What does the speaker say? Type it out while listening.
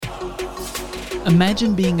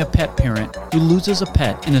Imagine being a pet parent who loses a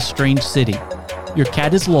pet in a strange city. Your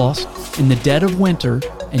cat is lost in the dead of winter,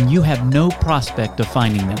 and you have no prospect of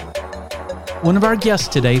finding them. One of our guests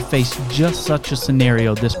today faced just such a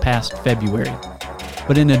scenario this past February.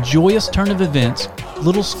 But in a joyous turn of events,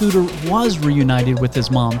 little Scooter was reunited with his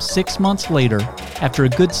mom 6 months later after a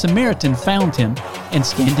good Samaritan found him and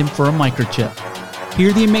scanned him for a microchip.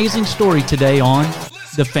 Hear the amazing story today on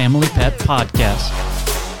the Family Pet Podcast.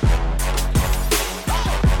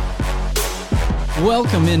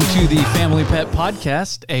 Welcome into the Family Pet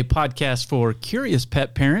Podcast, a podcast for curious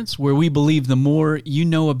pet parents where we believe the more you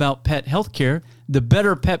know about pet healthcare, the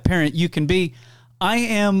better pet parent you can be. I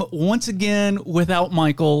am once again without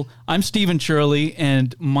Michael. I'm Stephen Shirley,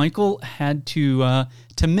 and Michael had to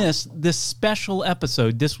miss this special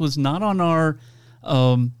episode. This was not on our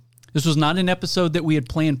this was not an episode that we had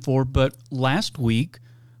planned for, but last week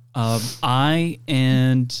I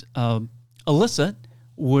and Alyssa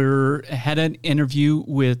had an interview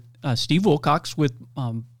with Steve Wilcox with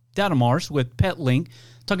Datamars with PetLink,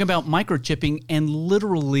 talking about microchipping, and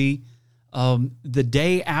literally the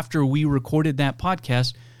day after we recorded that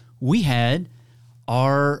podcast, we had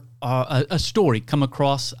a story come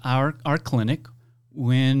across our clinic.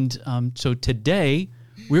 So today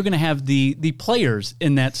we're going to have the players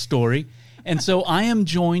in that story, and so I am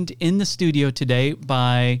joined in the studio today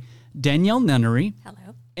by Danielle Nunnery.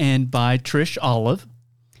 Hello. And by Trish Olive.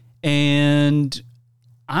 And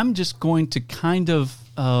I'm just going to kind of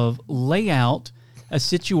lay out a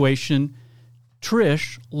situation.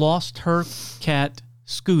 Trish lost her cat,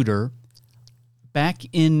 Scooter, back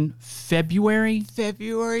in February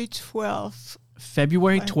 12th.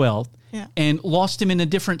 February 12th. Yeah. And lost him in a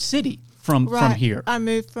different city from here. I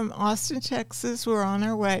moved from Austin, Texas. We're on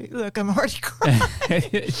our way. Look, I'm already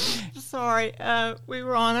crying. Sorry. We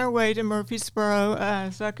were on our way to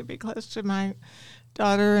Murfreesboro so I could be close to my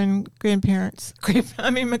daughter and grandparents.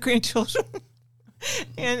 My grandchildren.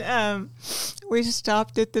 And we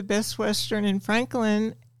stopped at the Best Western in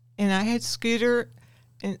Franklin, and I had Scooter,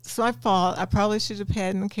 and it's my fault. I probably should have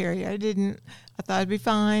had him carry. I didn't. I thought I'd be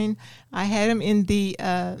fine. I had him in the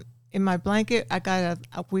in my blanket.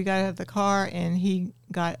 We got out of the car, and he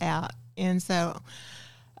got out, and so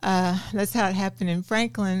that's how it happened in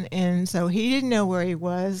Franklin. And so he didn't know where he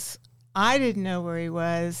was. I didn't know where he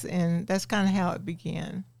was, and that's kind of how it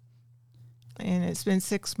began. And it's been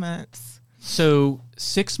 6 months. So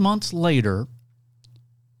 6 months later,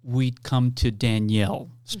 we come to Danielle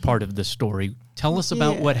as part of the story. Tell us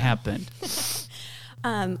about what happened.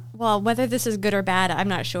 Well, whether this is good or bad, I'm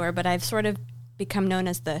not sure, but I've sort of become known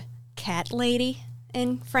as the cat lady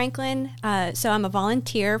in Franklin. So I'm a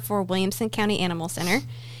volunteer for Williamson County Animal Center,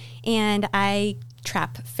 and I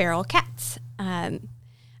trap feral cats.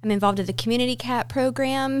 I'm involved in the community cat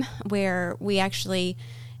program, where we actually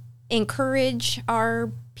encourage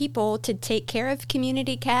our people to take care of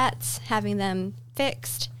community cats, having them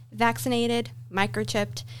fixed, vaccinated,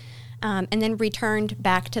 microchipped, and then returned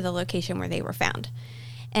back to the location where they were found.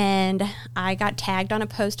 And I got tagged on a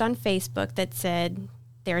post on Facebook that said,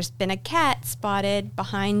 there's been a cat spotted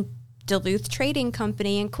behind Duluth Trading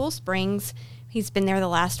Company in Cool Springs. He's been there the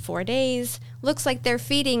last 4 days. Looks like they're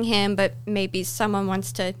feeding him, but maybe someone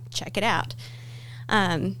wants to check it out.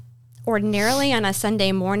 Ordinarily on a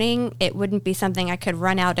Sunday morning, it wouldn't be something I could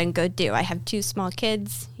run out and go do. I have 2 small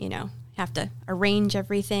kids, have to arrange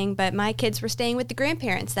everything, but my kids were staying with the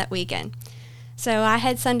grandparents that weekend. So I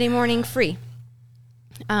had Sunday morning free.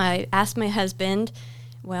 I asked my husband,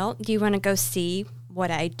 well, do you want to go see what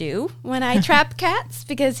I do when I trap cats?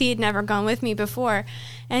 Because he had never gone with me before.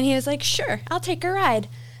 And he was like, sure, I'll take a ride.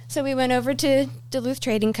 So we went over to Duluth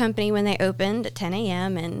Trading Company when they opened at 10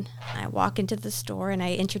 a.m. and I walk into the store and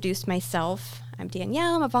I introduced myself. I'm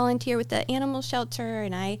Danielle. I'm a volunteer with the animal shelter,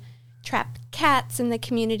 and I trap cats in the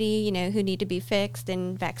community, who need to be fixed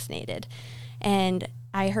and vaccinated. And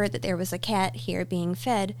I heard that there was a cat here being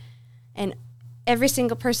fed, and every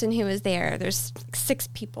single person who was there, there's 6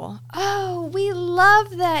 people. Oh, we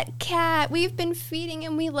love that cat. We've been feeding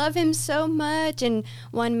him. We love him so much. And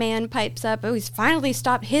one man pipes up, oh, he's finally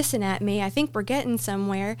stopped hissing at me. I think we're getting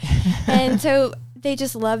somewhere. And so they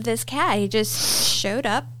just love this cat. He just showed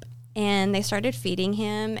up, and they started feeding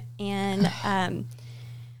him. And I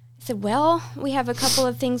said, well, we have a couple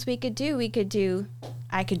of things we could do.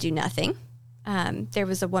 I could do nothing. There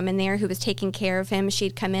was a woman there who was taking care of him.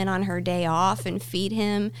 She'd come in on her day off and feed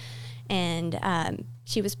him, and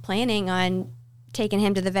she was planning on taking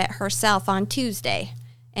him to the vet herself on Tuesday,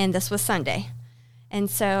 and this was Sunday. And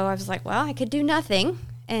so I was like, well, I could do nothing,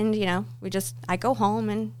 and, I go home,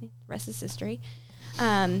 and the rest is history.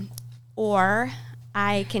 Or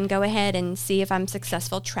I can go ahead and see if I'm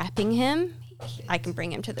successful trapping him. I can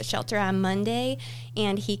bring him to the shelter on Monday,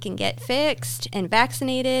 and he can get fixed and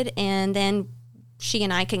vaccinated, and then she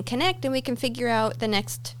and I can connect, and we can figure out the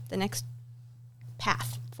next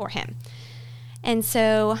path for him. And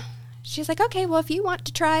so she's like, okay, well, if you want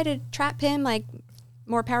to try to trap him, like,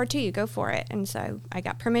 more power to you, go for it. And so I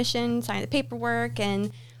got permission, signed the paperwork,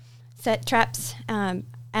 and set traps.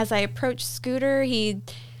 As I approached Scooter, he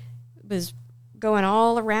was going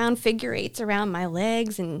all around, figure eights around my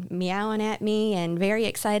legs and meowing at me, and very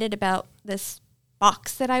excited about this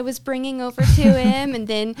box that I was bringing over to him. And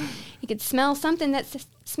then he could smell something that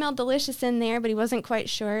smelled delicious in there, but he wasn't quite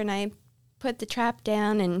sure. And I put the trap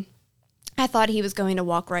down, and I thought he was going to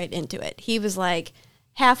walk right into it. He was like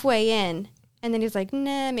halfway in, and then he was like,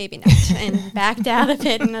 nah, maybe not, and backed out of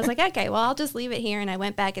it. And I was like, okay, well, I'll just leave it here. And I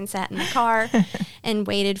went back and sat in the car and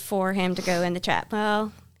waited for him to go in the trap.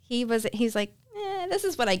 Well, he's like, this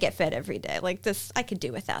is what I get fed every day. Like, this, I could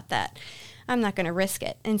do without that. I'm not going to risk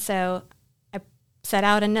it. And so I set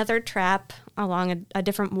out another trap along a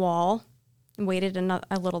different wall and waited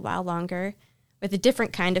a little while longer with a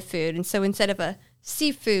different kind of food. And so instead of a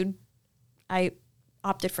seafood, I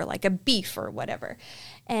opted for like a beef or whatever.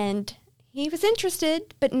 And he was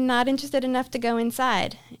interested, but not interested enough to go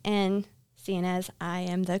inside. And seeing as I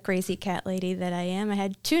am the crazy cat lady that I am, I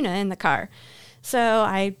had tuna in the car. So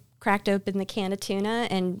I cracked open the can of tuna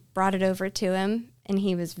and brought it over to him, and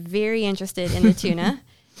he was very interested in the tuna.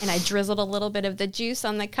 And I drizzled a little bit of the juice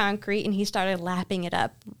on the concrete, and he started lapping it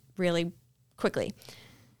up really quickly.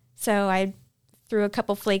 So I threw a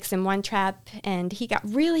couple flakes in one trap, and he got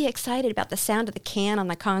really excited about the sound of the can on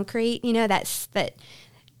the concrete. You know, that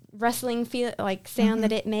rustling feel, like sound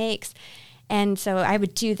that it makes. And so I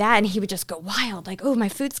would do that, and he would just go wild, like, oh, my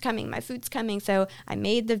food's coming, my food's coming. So I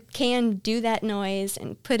made the can do that noise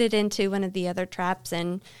and put it into one of the other traps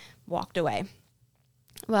and walked away.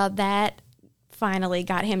 Well, that finally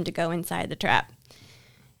got him to go inside the trap.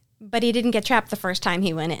 But he didn't get trapped the first time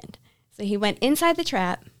he went in. So he went inside the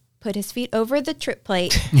trap, put his feet over the trip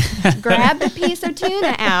plate, grabbed a piece of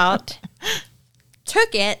tuna out,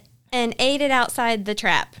 took it, and ate it outside the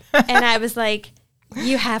trap. And I was like,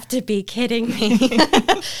 you have to be kidding me.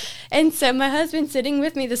 And so my husband's sitting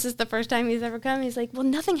with me. This is the first time he's ever come. He's like, well,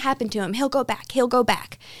 nothing happened to him. He'll go back. He'll go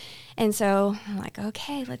back. And so I'm like,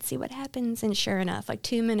 okay, let's see what happens. And sure enough, like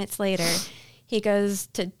 2 minutes later, he goes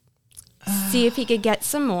to see if he could get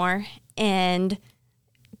some more. And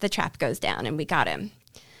the trap goes down, and we got him.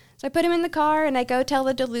 So I put him in the car, and I go tell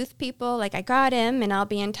the Duluth people, like, I got him, and I'll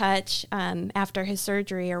be in touch after his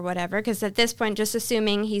surgery or whatever. Because at this point, just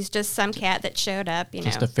assuming he's just some cat that showed up, you know.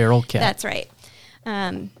 Just a feral cat. That's right.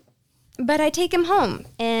 But I take him home,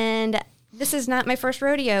 and this is not my first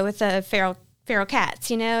rodeo with the feral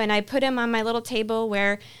cats, you know. And I put him on my little table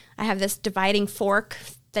where I have this dividing fork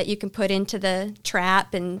that you can put into the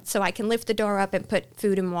trap, and so I can lift the door up and put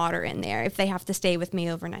food and water in there if they have to stay with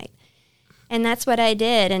me overnight. And that's what I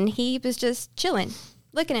did. And he was just chilling,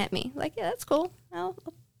 looking at me like, yeah, that's cool. Well,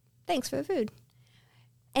 thanks for the food.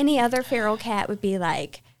 Any other feral cat would be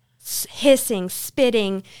like hissing,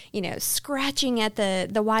 spitting, you know, scratching at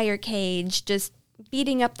the wire cage, just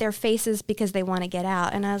beating up their faces because they want to get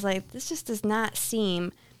out. And I was like, this just does not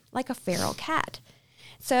seem like a feral cat.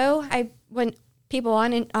 So when people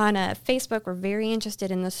on Facebook were very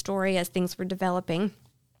interested in the story as things were developing.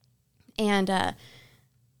 And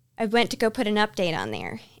I went to go put an update on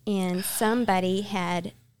there, and somebody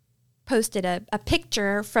had posted a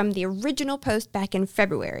picture from the original post back in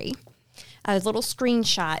February, a little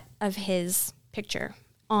screenshot of his picture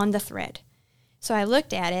on the thread. So I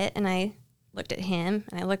looked at it, and I looked at him,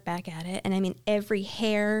 and I looked back at it, and I mean, every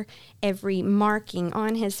hair, every marking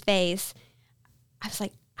on his face, I was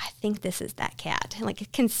like, I think this is that cat.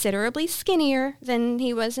 Like, considerably skinnier than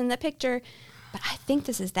he was in the picture, but I think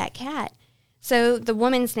this is that cat. So the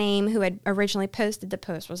woman's name who had originally posted the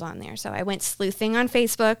post was on there. So I went sleuthing on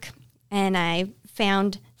Facebook, and I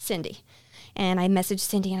found Cindy. And I messaged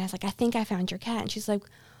Cindy, and I was like, I think I found your cat. And she's like,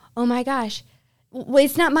 oh, my gosh. Well,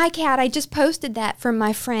 it's not my cat. I just posted that from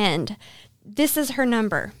my friend. This is her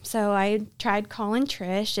number. So I tried calling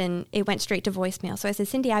Trish, and it went straight to voicemail. So I said,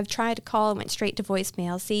 Cindy, I've tried to call. It went straight to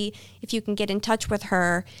voicemail. See if you can get in touch with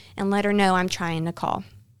her and let her know I'm trying to call.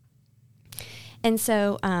 And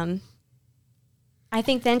so I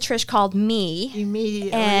think then Trish called me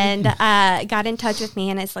immediately and got in touch with me.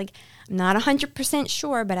 And it's like, I'm not 100%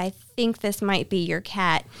 sure, but I think this might be your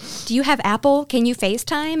cat. Do you have Apple? Can you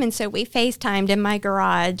FaceTime? And so we FaceTimed in my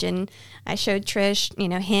garage, and I showed Trish, you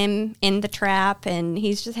know, him in the trap, and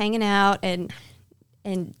he's just hanging out. And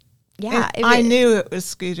yeah. I knew it was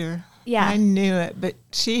Scooter. Yeah. I knew it, but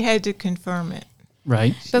she had to confirm it.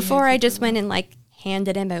 Right. Before I just went and like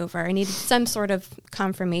handed him over. I needed some sort of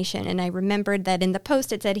confirmation. And I remembered that in the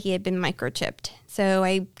post it said he had been microchipped. So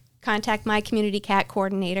I contact my community cat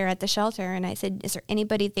coordinator at the shelter. And I said, is there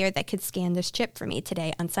anybody there that could scan this chip for me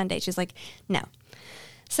today on Sunday? She's like, no.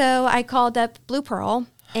 So I called up Blue Pearl,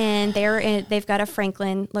 and they've got a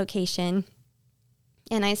Franklin location.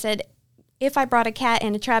 And I said, if I brought a cat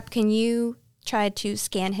in a trap, can you try to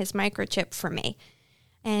scan his microchip for me?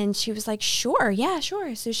 And she was like, sure, yeah,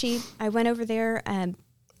 sure. So I went over there.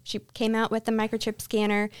 She came out with the microchip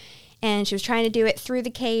scanner, and she was trying to do it through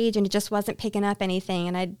the cage, and it just wasn't picking up anything.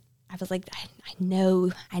 And I was like, I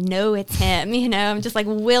know it's him. I'm just like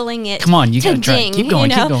willing it. Come on, you to gotta try. ding, Keep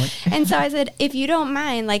going, keep going. And so I said, if you don't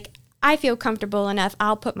mind, like, I feel comfortable enough,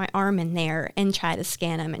 I'll put my arm in there and try to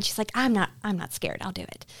scan him. And she's like, I'm not scared. I'll do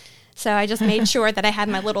it. So I just made sure that I had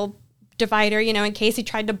my little divider, in case he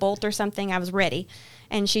tried to bolt or something, I was ready.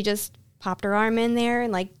 And she just popped her arm in there,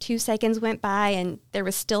 and like 2 seconds went by, and there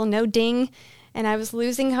was still no ding, and I was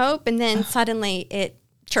losing hope. And then suddenly it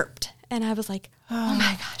chirped, and I was like, oh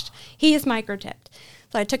my gosh, he is microchipped.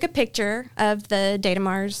 So I took a picture of the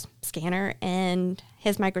Datamars scanner and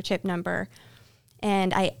his microchip number,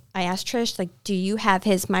 and I asked Trish, like, do you have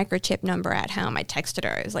his microchip number at home? I texted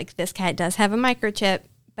her. I was like, this cat does have a microchip,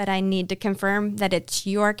 but I need to confirm that it's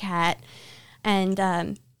your cat.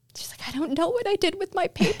 And she's like, I don't know what I did with my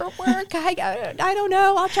paperwork. I don't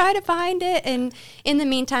know. I'll try to find it. And in the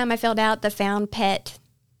meantime, I filled out the found pet,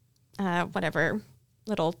 whatever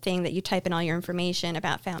little thing that you type in all your information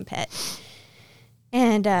about found pet.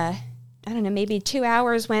 And I don't know, maybe 2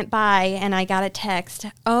 hours went by, and I got a text.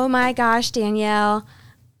 Oh my gosh, Danielle,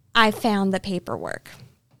 I found the paperwork.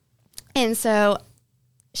 And so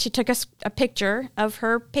she took a picture of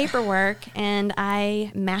her paperwork, and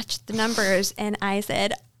I matched the numbers, and I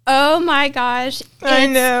said, oh my gosh, I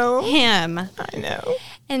know him. I know.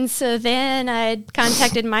 And so then I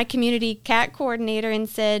contacted my community cat coordinator and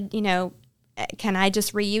said, can I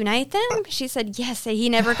just reunite them? She said, yes, he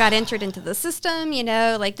never got entered into the system,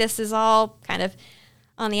 like this is all kind of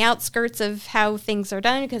on the outskirts of how things are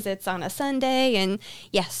done because it's on a Sunday. And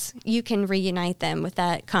yes, you can reunite them with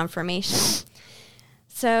that confirmation.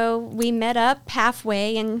 So we met up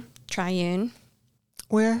halfway in Triune.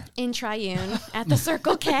 Where? In Triune at the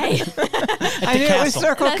Circle K. I knew it was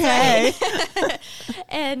Circle K. Right.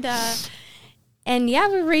 And yeah,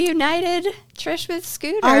 we reunited Trish with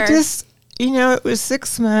Scooter. I just, it was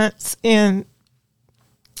 6 months, and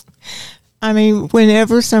I mean,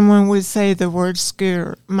 whenever someone would say the word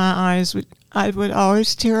Scooter, I would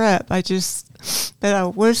always tear up. But I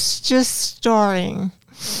was just starting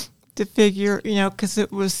to figure, because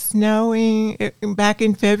it was snowing back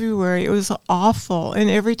in February. It was awful. And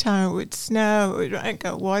every time it would snow, I'd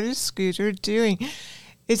go, what is Scooter doing?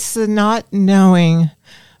 It's the not knowing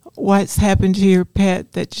what's happened to your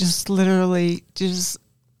pet that just literally just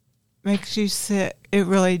makes you sick. It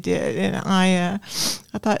really did. And I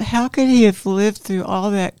thought, how could he have lived through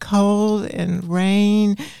all that cold and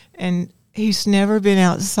rain? And he's never been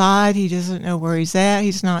outside. He doesn't know where he's at.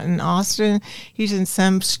 He's not in Austin. He's in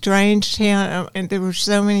some strange town. And there were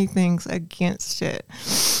so many things against it.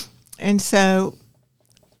 And so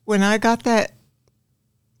when I got that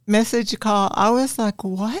message call, I was like,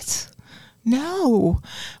 what? No.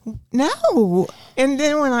 And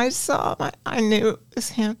then when I saw him, I knew it was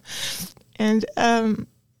him. And I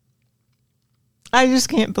just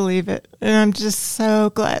can't believe it. And I'm just so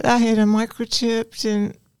glad I had him microchipped.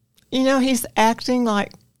 And he's acting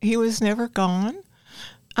like he was never gone.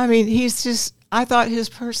 I mean, I thought his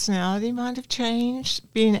personality might have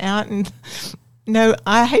changed being out. And no,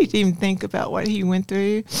 I hate to even think about what he went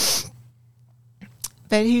through.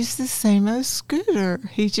 But he's the same old Scooter.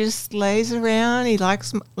 He just lays around. He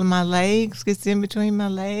likes my legs, gets in between my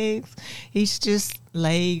legs. He's just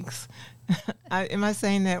legs. Am I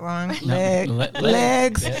saying that wrong?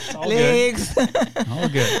 Legs. Yeah, all legs. Good. All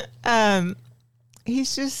good.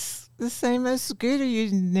 He's just the same as Scooter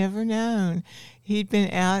you'd never known. He'd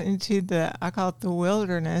been out into I call it the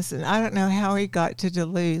wilderness, and I don't know how he got to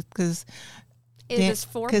Duluth because it was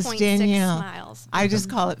 4.6 miles. I just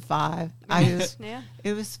call it 5. Yeah.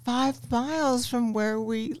 It was 5 miles from where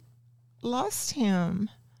we lost him,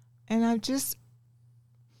 and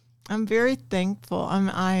I'm very thankful.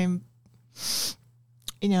 I'm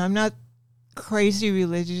not crazy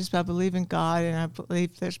religious, but I believe in God, and I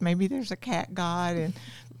believe there's a cat God, and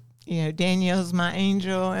Danielle's my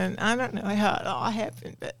angel, and I don't know how it all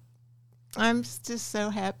happened, but I'm just so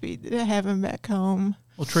happy to have him back home.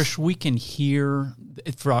 Well, Trish, we can hear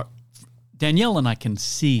Danielle and I can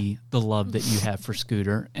see the love that you have for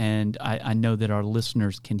Scooter, and I know that our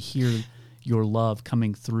listeners can hear your love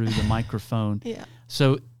coming through the microphone. Yeah.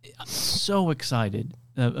 So excited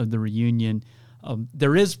of the reunion.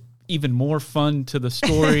 There is even more fun to the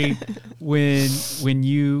story when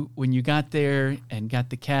you got there and got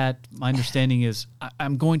the cat. My understanding is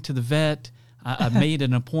I'm going to the vet. I made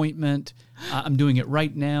an appointment. I'm doing it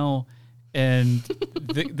right now. And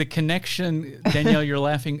the connection, Danielle, you're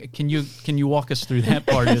laughing. Can you walk us through that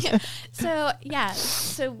part?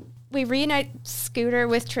 So we reunite Scooter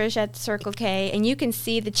with Trish at Circle K, and you can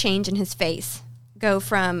see the change in his face go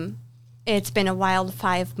from it's been a wild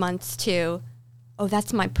 5 months to, oh,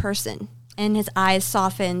 that's my person. And his eyes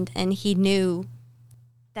softened, and he knew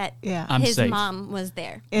that his mom was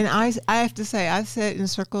there. And I have to say, I sat in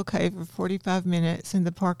Circle K for 45 minutes in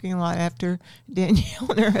the parking lot after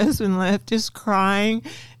Danielle and her husband left, just crying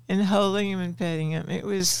and holding him and petting him. It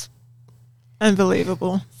was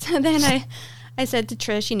unbelievable. So then I said to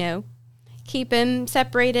Trish, keep him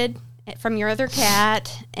separated from your other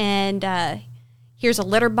cat, and here's a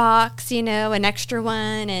litter box, an extra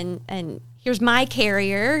one, and here's my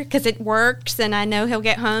carrier because it works and I know he'll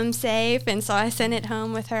get home safe. And so I sent it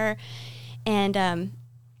home with her. And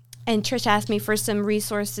Trish asked me for some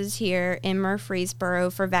resources here in Murfreesboro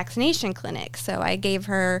for vaccination clinics. So I gave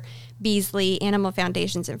her Beasley Animal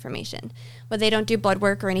Foundation's information. Well, they don't do blood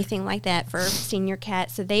work or anything like that for senior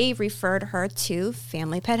cats. So they referred her to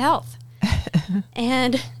Family Pet Health.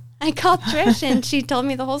 And I called Trish and she told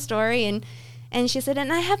me the whole story. And she said,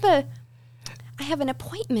 and I have an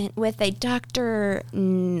appointment with a Dr.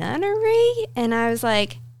 Nunnery. And I was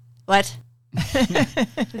like, what?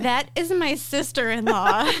 That is my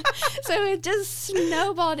sister-in-law. So it just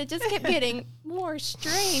snowballed. It just kept getting more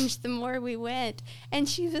strange the more we went. And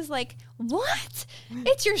she was like, what?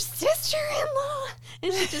 It's your sister-in-law?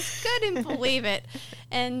 And she just couldn't believe it.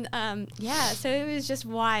 And so it was just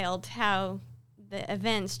wild how the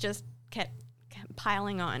events just kept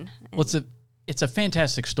piling on. Well, it's a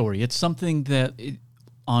fantastic story. It's something that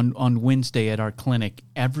on Wednesday at our clinic,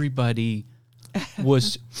 everybody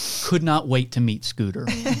could not wait to meet Scooter.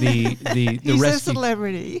 He's a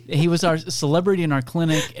celebrity. He was our celebrity in our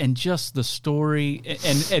clinic, and just the story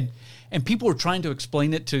and people were trying to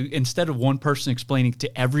explain it to, instead of one person explaining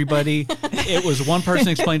to everybody, it was one person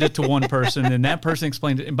explained it to one person, and that person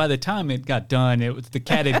explained it. And by the time it got done, the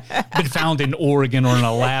cat had been found in Oregon or in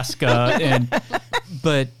Alaska,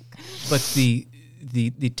 but the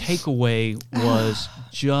takeaway was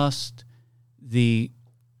just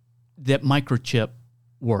that Microchip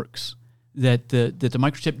works. That the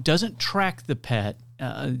Microchip doesn't track the pet.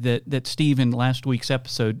 That Steve in last week's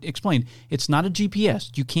episode explained. It's not a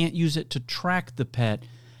GPS. You can't use it to track the pet,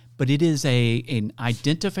 but it is an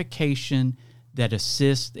identification that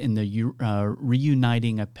assists in the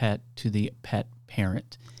reuniting a pet to the pet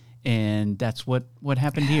parent. And that's what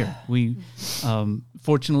happened here. We,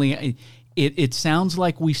 fortunately, it sounds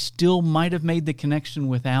like we still might have made the connection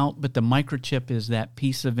without, but the Microchip is that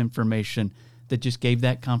piece of information that just gave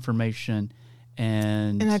that confirmation.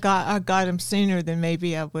 And I got him sooner than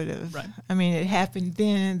maybe I would have. Right. I mean, it happened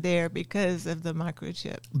then and there because of the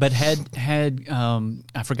Microchip. But had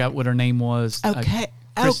I forgot what her name was. Okay.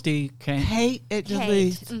 Christy, Kate at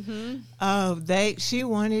Duluth. Mm-hmm. Oh, she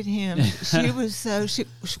wanted him. She was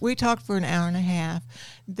we talked for an hour and a half.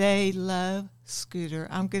 They love Scooter.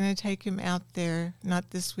 I'm going to take him out there,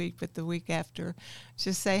 not this week, but the week after.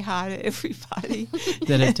 Just say hi to everybody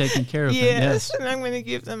that had taken care of him. Yes, and I'm going to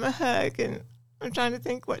give them a hug, and I'm trying to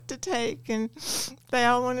think what to take, and they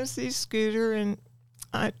all want to see Scooter. And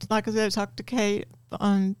like I said, I talked to Kate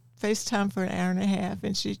on FaceTime for an hour and a half,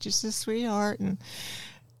 and she's just a sweetheart, and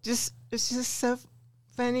it's just so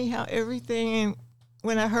funny how everything. And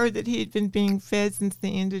when I heard that he had been being fed since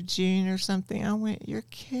the end of June or something, I went, "You're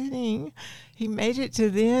kidding! He made it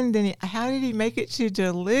to then. How did he make it to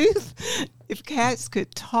Duluth? If cats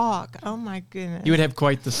could talk, oh my goodness!" You would have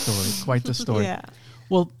quite the story. Quite the story. Yeah.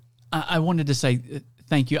 Well, I wanted to say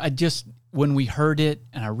thank you. When we heard it,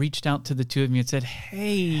 and I reached out to the two of you and said,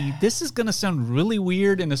 hey, this is going to sound really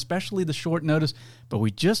weird, and especially the short notice, but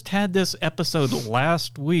we just had this episode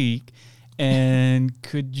last week, and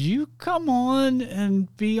could you come on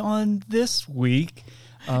and be on this week?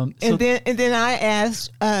 And then I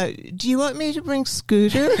asked, do you want me to bring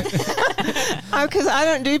Scooter? Because I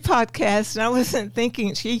don't do podcasts, and I wasn't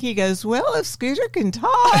thinking. He goes, well, if Scooter can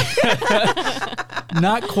talk.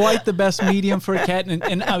 Not quite the best medium for a cat,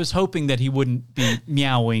 and I was hoping that he wouldn't be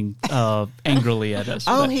meowing angrily at us.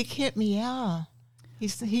 Oh, he can't meow.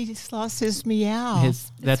 He's lost his meow.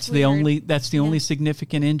 That's the only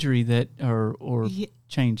significant injury that or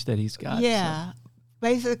change that he's got. Yeah, so.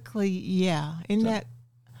 Basically, yeah.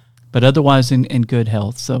 But otherwise in good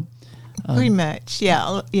health. So pretty much,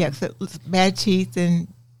 yeah. So bad teeth and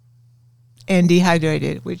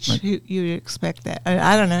dehydrated, which you would expect that.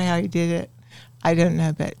 I don't know how he did it. I don't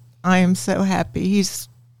know, but I am so happy.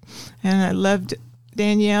 And I loved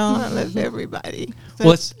Danielle. I love everybody. So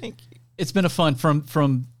well, thank you. It's been a fun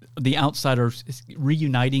from the outsiders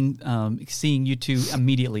reuniting, seeing you two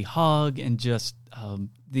immediately hug and just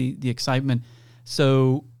the excitement.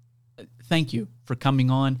 So thank you for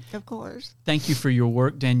coming on. Of course. Thank you for your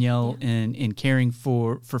work, Danielle, in caring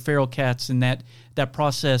for feral cats and that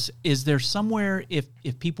process. Is there somewhere, if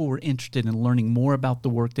people were interested in learning more about the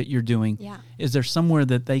work that you're doing, is there somewhere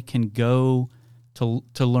that they can go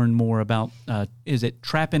to learn more about, is it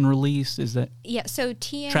trap and release? Is that? Yeah, so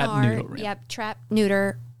TNR, trap,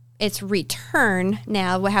 neuter, it's return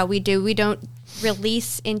now, how we do. We don't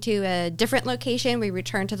release into a different location. We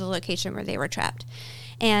return to the location where they were trapped.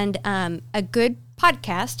 And a good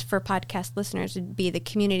podcast for podcast listeners would be the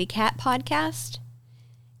Community Cat Podcast.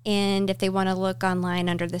 And if they want to look online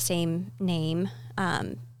under the same name,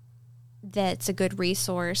 that's a good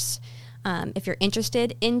resource. If you're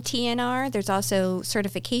interested in TNR, there's also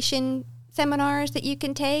certification seminars that you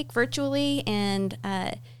can take virtually, and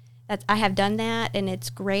I have done that, and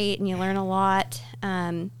it's great, and you learn a lot.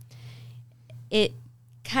 I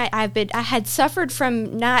had suffered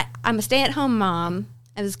from I'm a stay-at-home mom.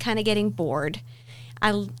 I was kind of getting bored.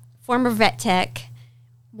 Former vet tech,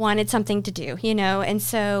 wanted something to do, and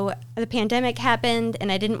so the pandemic happened,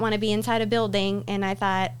 and I didn't want to be inside a building, and I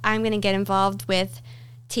thought I'm going to get involved with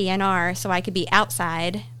TNR so I could be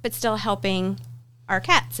outside but still helping our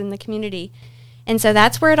cats in the community. And so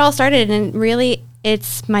that's where it all started, and really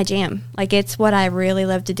it's my jam. Like, it's what I really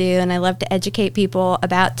love to do, and I love to educate people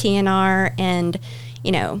about TNR, and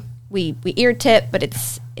we ear tip, but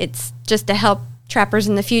it's just to help trappers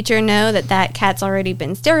in the future know that cat's already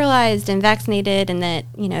been sterilized and vaccinated, and that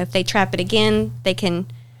if they trap it again, they can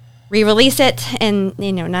re-release it and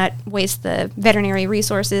not waste the veterinary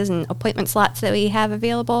resources and appointment slots that we have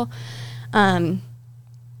available. And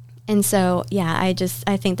so I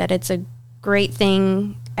think that it's a great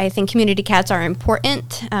thing. I think community cats are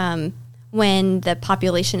important when the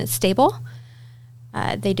population is stable.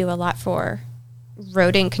 They do a lot for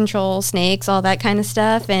rodent control, snakes, all that kind of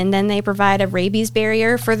stuff, and then they provide a rabies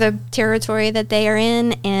barrier for the territory that they are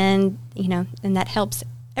in, and and that helps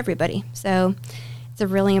everybody. So it's a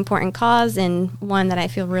really important cause, and one that I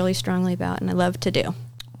feel really strongly about and I love to do.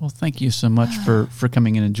 Well, thank you so much for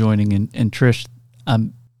coming in and joining. And Trish,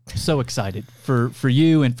 I'm so excited for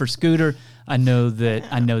you and for Scooter. I know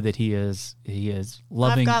that he is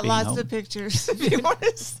loving. I've got being lots home. of pictures if you want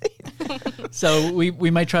to see them. So we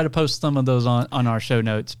may try to post some of those on our show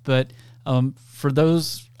notes. But for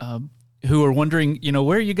those who are wondering,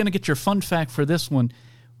 where are you going to get your fun fact for this one?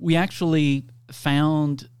 We actually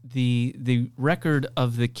found the record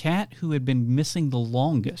of the cat who had been missing the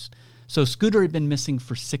longest. So Scooter had been missing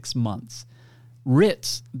for 6 months.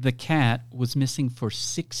 Ritz, the cat, was missing for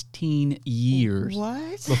 16 years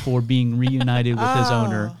before being reunited with his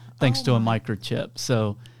owner, thanks to a microchip.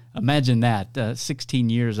 So imagine that, 16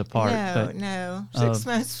 years apart. No, 6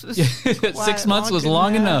 months was 6 months was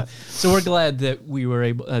long enough. So we're glad that we were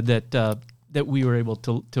able that we were able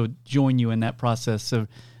to join you in that process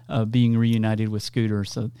of being reunited with Scooter.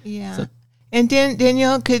 So and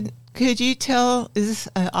Danielle, could you tell, is this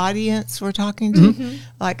an audience we're talking to,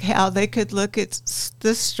 like how they could look at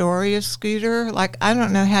the story of Scooter? Like, I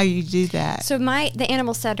don't know how you do that. So the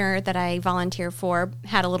animal center that I volunteer for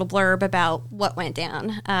had a little blurb about what went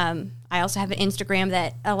down. I also have an Instagram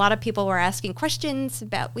that a lot of people were asking questions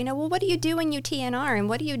about, well, what do you do when you TNR, and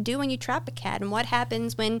what do you do when you trap a cat, and what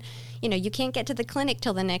happens when, you can't get to the clinic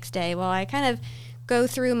till the next day? Well, I kind of go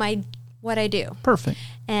through what I do. Perfect.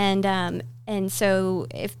 And so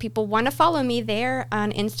if people want to follow me there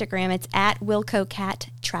on Instagram, it's at Wilco Cat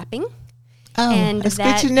Trapping. Oh, and that's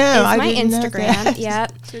that good to know. is I my didn't Instagram.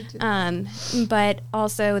 Know Yep. But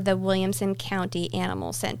also the Williamson County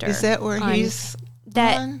Animal Center. Is that where he's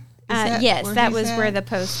on? Yes, that was where the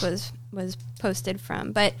post was posted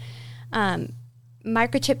from. But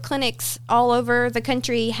microchip clinics all over the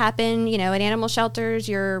country happen, at animal shelters.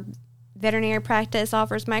 Your veterinary practice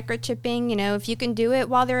offers microchipping. If you can do it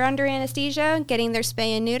while they're under anesthesia, getting their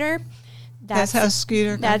spay and neuter, that's how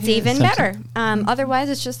Scooter got That's his. even better. Otherwise,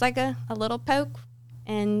 it's just like a little poke,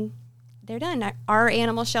 and they're done. Our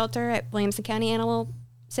animal shelter at Williamson County Animal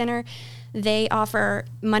Center, they offer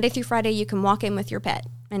Monday through Friday, you can walk in with your pet.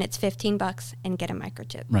 and it's $15 and get a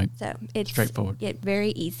microchip. Right. So it's straightforward.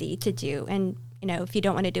 Very easy to do. And, if you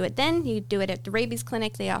don't want to do it then, you do it at the rabies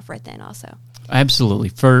clinic. They offer it then also. Absolutely.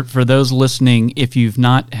 For those listening, if you've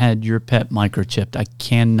not had your pet microchipped, I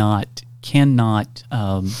cannot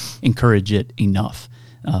encourage it enough.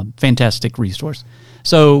 Fantastic resource.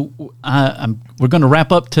 So we're going to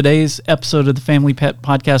wrap up today's episode of the Family Pet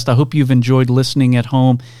Podcast. I hope you've enjoyed listening at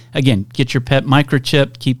home. Again, get your pet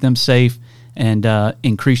microchipped, keep them safe, and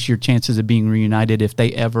increase your chances of being reunited if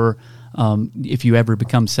you ever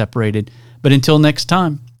become separated. But until next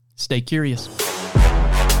time, stay curious.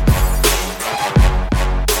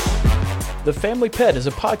 The Family Pet is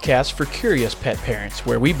a podcast for curious pet parents,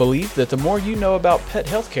 where we believe that the more you know about pet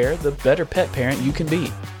healthcare, the better pet parent you can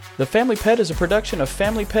be. The Family Pet is a production of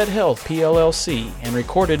Family Pet Health, PLLC, and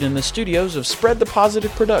recorded in the studios of Spread the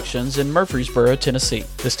Positive Productions in Murfreesboro, Tennessee.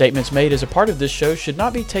 The statements made as a part of this show should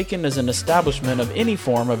not be taken as an establishment of any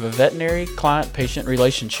form of a veterinary client-patient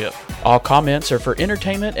relationship. All comments are for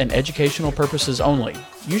entertainment and educational purposes only.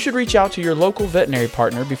 You should reach out to your local veterinary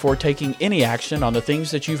partner before taking any action on the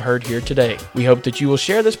things that you've heard here today. We hope that you will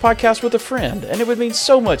share this podcast with a friend, and it would mean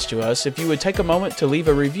so much to us if you would take a moment to leave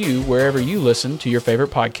a review wherever you listen to your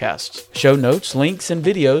favorite podcasts. Show notes, links, and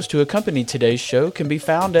videos to accompany today's show can be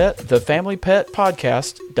found at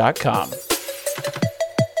thefamilypetpodcast.com.